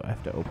it. Oh, I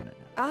have to open it.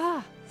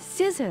 Ah,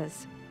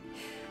 scissors.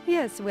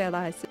 Yes, well,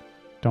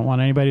 Don't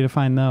want anybody to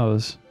find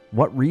those.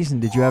 What reason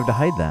did you have to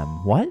hide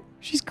them? What?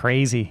 She's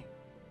crazy.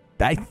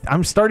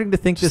 I'm starting to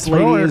think Just this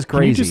throw lady her. is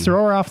crazy. Can you just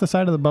throw her off the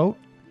side of the boat?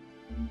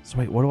 So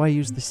wait, what do I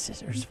use the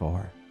scissors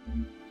for?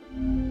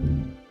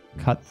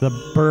 Cut the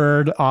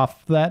bird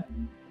off that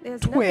there's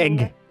twig.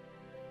 nothing.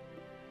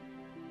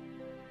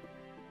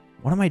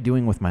 What am I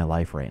doing with my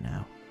life right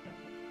now?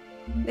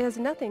 There's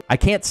nothing. I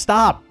can't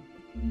stop.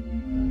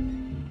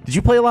 Did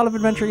you play a lot of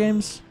adventure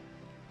games?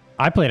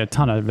 I played a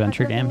ton of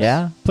adventure games.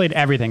 Yeah? Played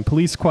everything.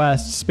 Police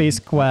Quest, Space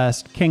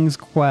Quest, King's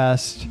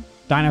Quest,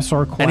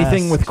 Dinosaur Quest.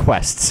 Anything with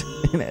quests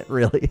in it,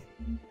 really.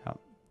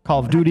 Call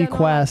of Duty I've done all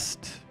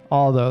Quest.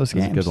 All those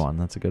That's games. a good one.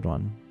 That's a good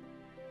one.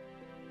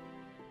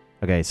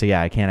 Okay, so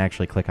yeah, I can't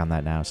actually click on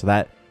that now. So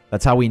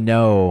that's how we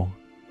know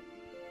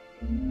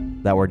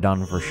that we're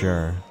done for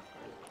sure.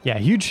 Yeah,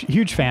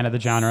 huge fan of the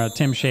genre.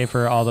 Tim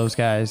Schafer, all those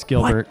guys.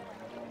 Gilbert.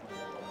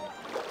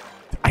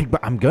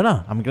 I'm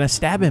gonna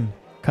stab him.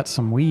 Cut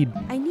some weed.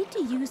 I need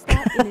to use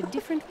that in a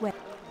different way.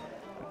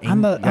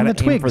 On the Gotta aim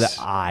twigs. for the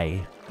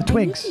eye. The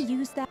twigs. I need to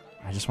use that.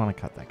 I just want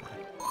to cut that guy.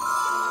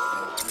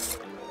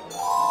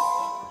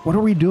 What are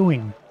we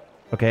doing?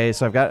 Okay,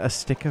 so I've got a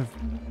stick of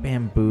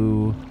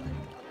bamboo.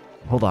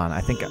 Hold on,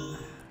 I think.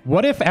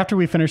 What if after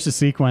we finish the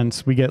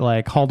sequence, we get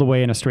like hauled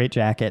away in a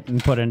straitjacket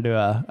and put into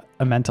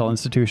a mental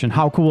institution?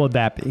 How cool would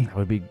that be? That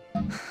would be.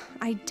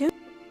 I don't.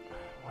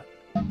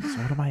 So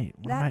what am I?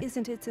 That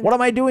isn't its. What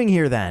am I doing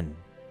here then?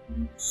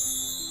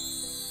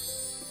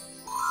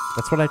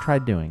 That's what I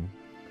tried doing.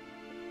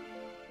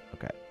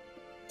 Okay.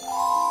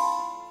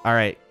 All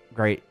right,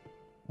 great.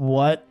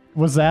 What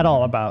was that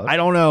all about? I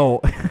don't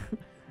know.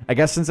 I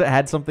guess since it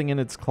had something in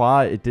its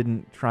claw, it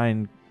didn't try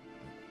and...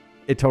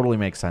 It totally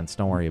makes sense.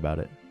 Don't worry about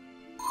it.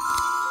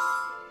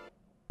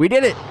 We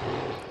did it!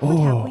 What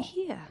have we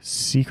here?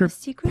 Secret, A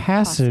secret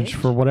passage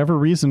for whatever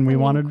reason we An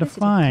wanted to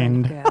inquisitive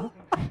kind find. of girl.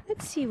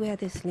 Let's see where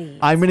this leads.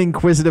 I'm an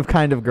inquisitive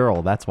kind of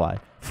girl. That's why.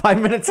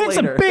 5 minutes It's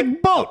later. a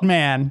big boat,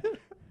 man.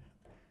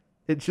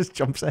 It just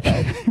jumps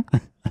ahead.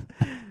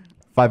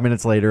 5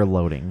 minutes later,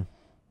 loading.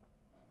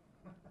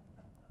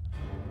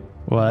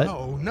 What?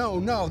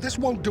 No, this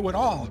won't do at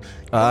all.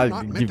 Uh, You're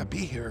not meant you- to be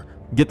here.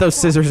 Get those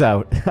scissors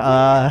out.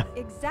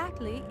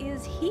 Exactly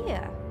is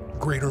here.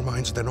 Greater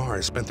minds than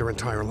ours spent their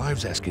entire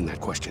lives asking that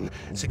question,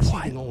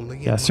 succeeding only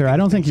in Yeah, sir, I looking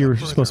don't think things you were up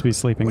further. supposed to be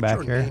sleeping What's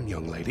back your here. name,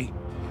 young lady?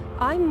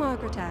 I'm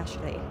Margaret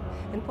Ashley.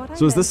 And what I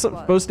So is this meant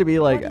was, supposed to be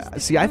like... what is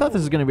this See, I thought this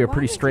was going to be a Why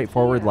pretty is it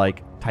straightforward, here?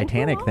 like, And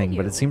Titanic who are thing,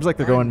 but you? it seems like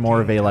they're going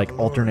more of a, like,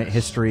 alternate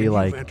history,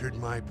 like...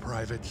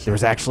 There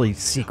was actually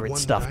secret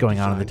stuff going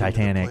on in the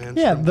Titanic.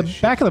 Yeah, the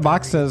back of the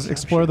box says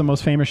explore the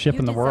most famous ship You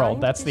in the world.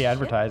 designed That's this the ship?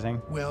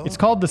 advertising. Well, It's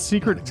called the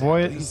Secret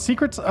Voyage,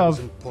 Secrets of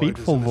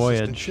Fateful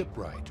Voyage.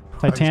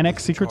 Titanic,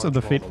 Secrets of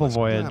the Fateful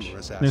Voyage.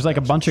 There's like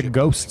a bunch of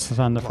ghosts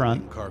on the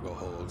front.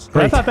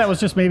 But I thought that was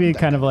just maybe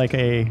kind of like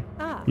a,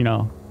 Ah. you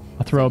know,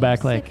 a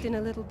throwback, So you like slipped in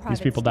a little these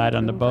private people died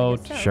on the stateroom by boat.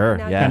 yourself, Sure, and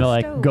now yeah. you're kind of stowed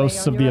like away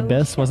Ghosts on of the your own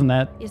Abyss, ship. wasn't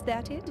that Is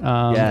that it?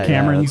 Yeah,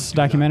 Cameron's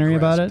documentary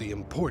about it? The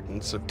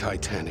importance of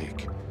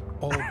Titanic.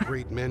 All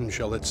great men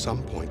shall at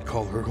some point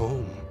call her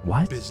home.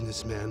 What?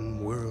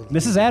 Businessmen, world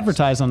This is leaders,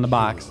 advertised on the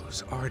box.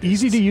 heroes, artists.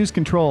 Easy to use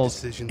controls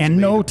Decisions and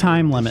made no aboard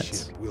time this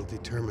limits. ship will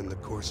determine the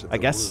course of I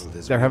the guess world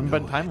as there we haven't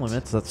been know time it.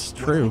 limits. That's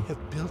What true. I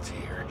have built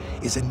here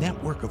is a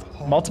network of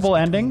halls Multiple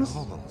between endings?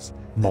 halls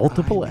that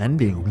Multiple I may bear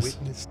endings.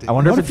 witness to I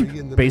wonder if every it's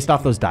in the based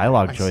off those making.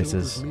 dialogue I sailed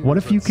choices. as What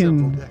if you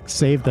several can decks.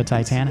 save the I can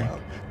see Titanic? out,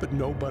 but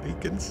nobody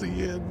can see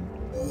in.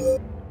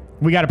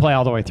 We got to play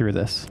all the way through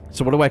this.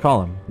 So what do I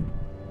call him?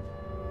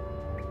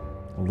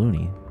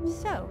 Looney.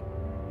 So,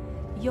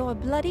 you're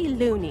bloody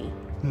loony.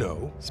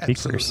 No. Speak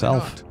for absolutely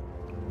yourself.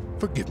 not.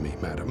 Forgive me,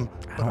 madam,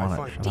 I but don't I want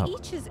find to. Shut To up.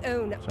 each his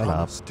own. Shut up.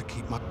 promise to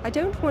keep my I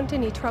don't want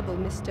any trouble,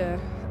 Mr.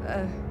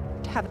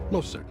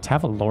 most certain.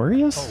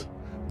 Tavalorius? Oh,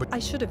 but I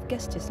should have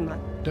guessed as much.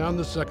 down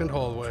the second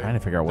hallway, Trying to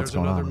figure out what's there's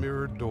going another on.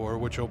 mirrored door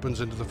which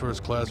opens into the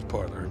first-class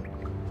parlor.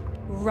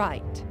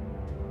 Right.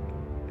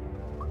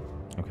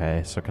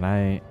 Okay, so can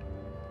I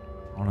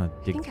want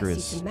to I dig think through I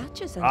his... see some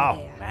matches under Oh,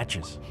 there.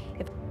 matches.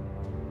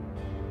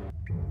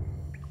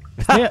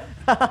 Yeah.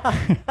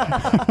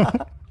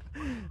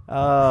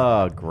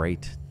 Oh,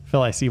 great.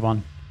 Phil, I see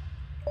one.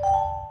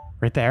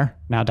 Right there.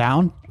 Now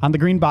down on the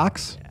green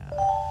box.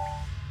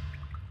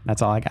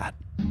 That's all I got.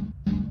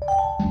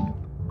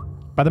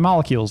 By the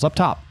molecules, up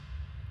top.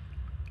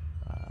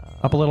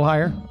 Up a little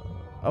higher.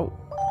 Oh,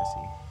 I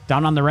see.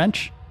 Down on the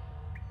wrench.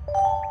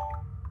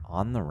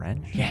 On the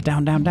wrench? Yeah,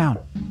 down, down, down.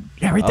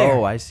 Yeah, right there.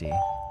 Oh, I see.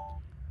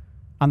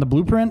 On the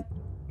blueprint.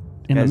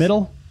 In the Guys,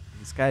 middle.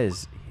 This guy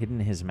has hidden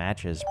his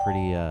matches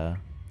pretty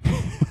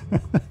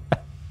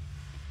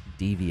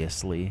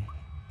deviously.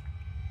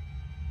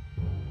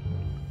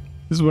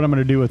 This is what I'm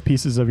going to do with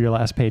pieces of your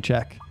last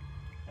paycheck.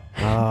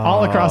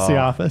 All across the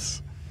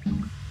office.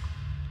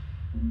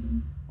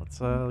 Let's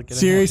get a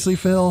Seriously,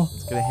 Phil? hint.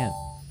 Let's get a hint.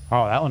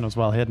 Oh, that one was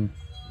well hidden.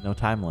 No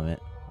time limit.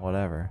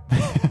 Whatever.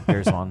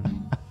 Here's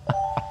one.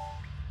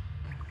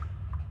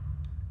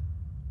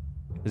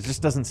 It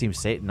just doesn't seem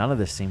safe. None of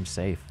this seems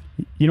safe.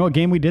 You know what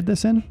game we did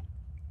this in?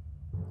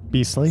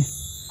 Beastly.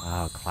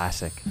 Wow,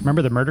 classic.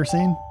 Remember the murder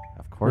scene?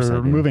 Of course We're I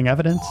do. removing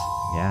evidence.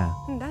 Yeah.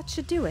 That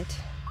should do it.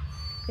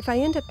 If I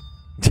end up...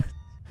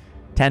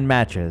 10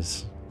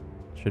 matches.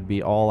 Should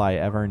be all I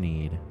ever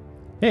need.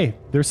 Hey,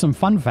 there's some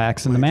fun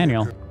facts in the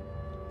manual.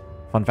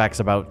 Fun facts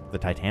about the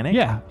Titanic?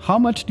 Yeah, how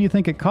much do you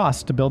think it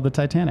cost to build the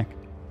Titanic?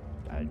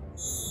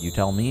 You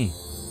tell me.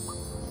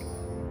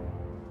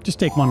 Just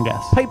take one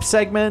guess. Pipe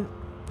segment.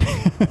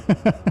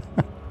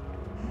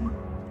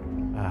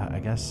 I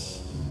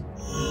guess.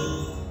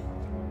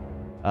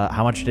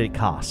 How much did it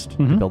cost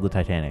to build the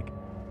Titanic?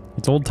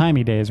 It's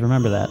old-timey days,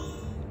 remember that.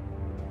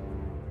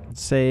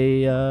 Let's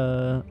say,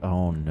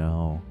 oh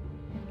no.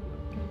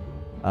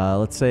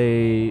 Let's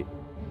say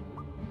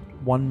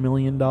 $1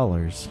 million.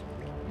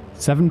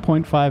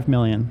 7.5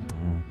 million.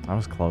 I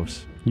was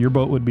close. Your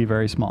boat would be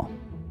very small.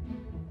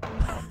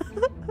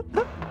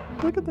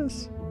 Look at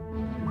this.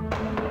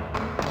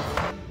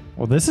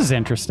 Well, this is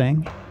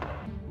interesting.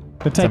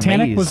 The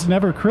Titanic maze. was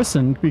never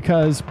christened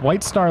because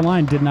White Star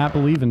Line did not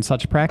believe in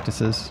such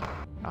practices.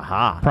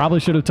 Aha. Probably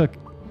should have took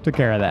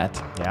care of that.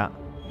 Yeah.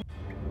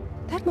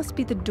 That must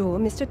be the door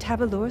Mr.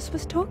 Tavaloris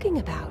was talking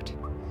about.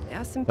 There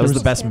are some That was the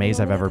people best standing maze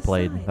on I've the ever other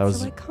played. side, That was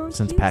so I can't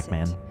since use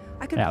Pac-Man. it.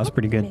 I could Yeah, it was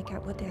pretty probably good. make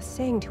out what they're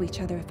saying to each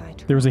other if I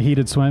tried. There was a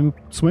heated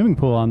swimming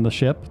pool on the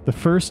ship, the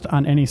first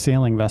on any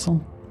sailing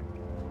vessel.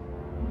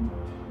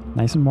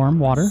 Nice and warm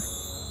water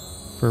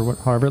for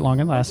however long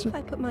it lasted. If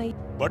I put my...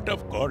 But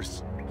of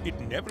course, it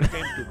never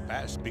came to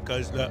pass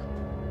because the...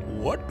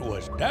 What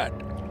was that?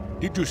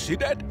 Did you see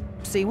that?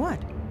 See what?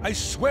 I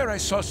swear I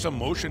saw some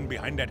motion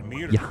behind that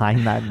mirror.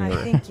 Behind that I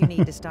mirror. think you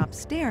need to stop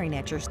staring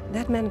at your...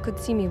 That man could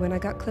see me when I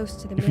got close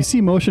to the mirror. If you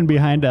see motion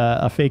behind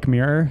a fake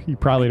mirror, you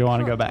probably don't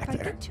want to go back If I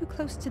there. get too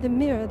close to the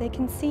mirror, they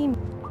can see me.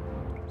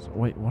 So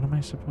wait, what am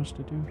I supposed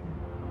to do?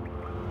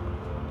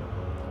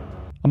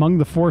 Among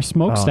the 4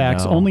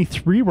 smokestacks, no. only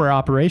 3 were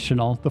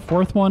operational. The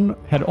 4th one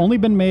had only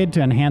been made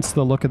to enhance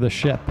the look of the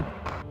ship.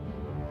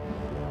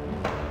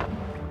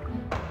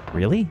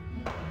 Really?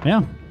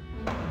 Yeah.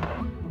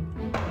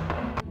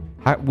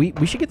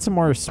 We should get some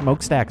more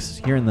smokestacks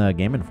here in the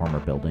Game Informer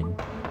building.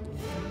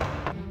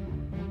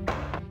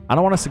 I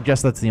don't want to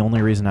suggest that's the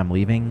only reason I'm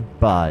leaving,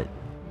 but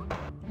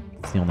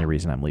it's the only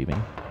reason I'm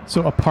leaving.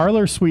 So a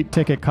parlor suite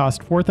ticket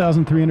cost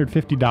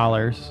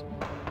 $4,350.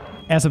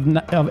 As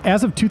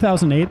of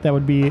 2008, that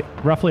would be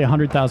roughly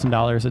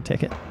 $100,000 a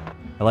ticket.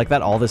 I like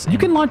that all this... You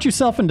can launch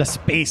yourself into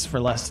space for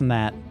less than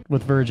that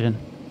with Virgin.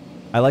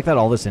 I like that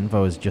all this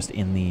info is just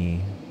in the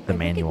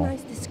manual. I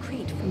recognize this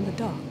crate from the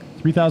dock.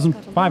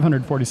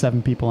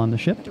 3,547 people on the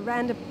ship. At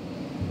random...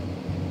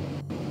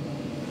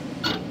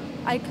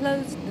 I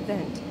closed the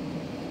vent.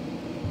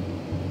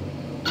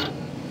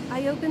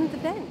 I opened the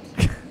vent.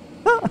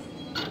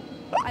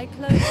 I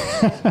closed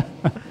the vent.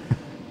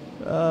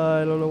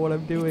 I don't know what I'm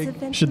It's doing.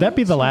 a Should that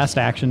be the ventilation last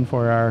action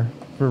for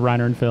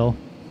Reiner and Phil?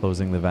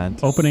 Closing the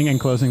vent. Opening and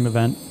closing the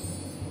vent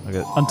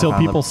Okay, until I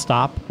found people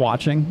stop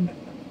watching.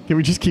 Can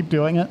we just keep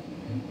doing it?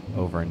 them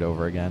over and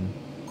over again.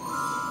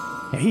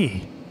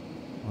 Hey.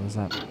 What is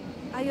that?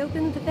 I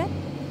opened the vent.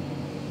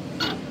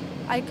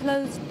 I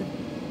closed the...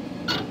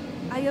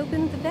 I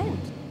opened the vent.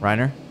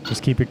 Reiner,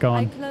 Just keep it I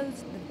going. closed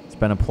the... it's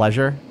been a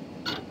pleasure.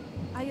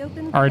 I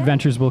opened the Our vent.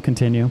 adventures will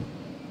continue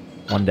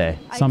One day,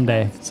 I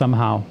someday, closed-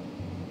 somehow.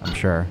 I'm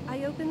sure.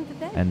 I opened the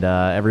vent. And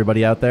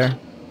everybody out there,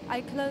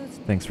 I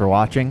closed... thanks for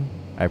watching.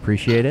 I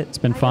appreciate it. It's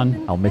been I fun.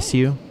 opened I'll the miss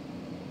vent. you.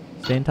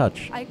 Stay in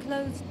touch. I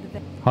closed the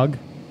vent. Hug.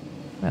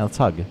 Yeah, let's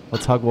hug.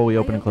 Let's hug while we I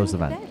open and close the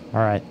opened vent.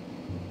 All right.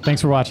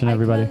 Thanks for watching,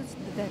 everybody. I closed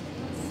the vent.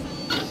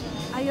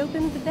 I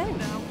opened the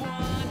vent.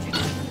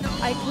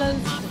 I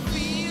closed the vent.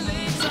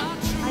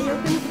 I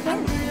opened the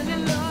vent.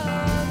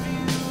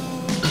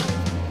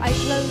 I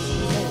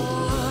closed the vent.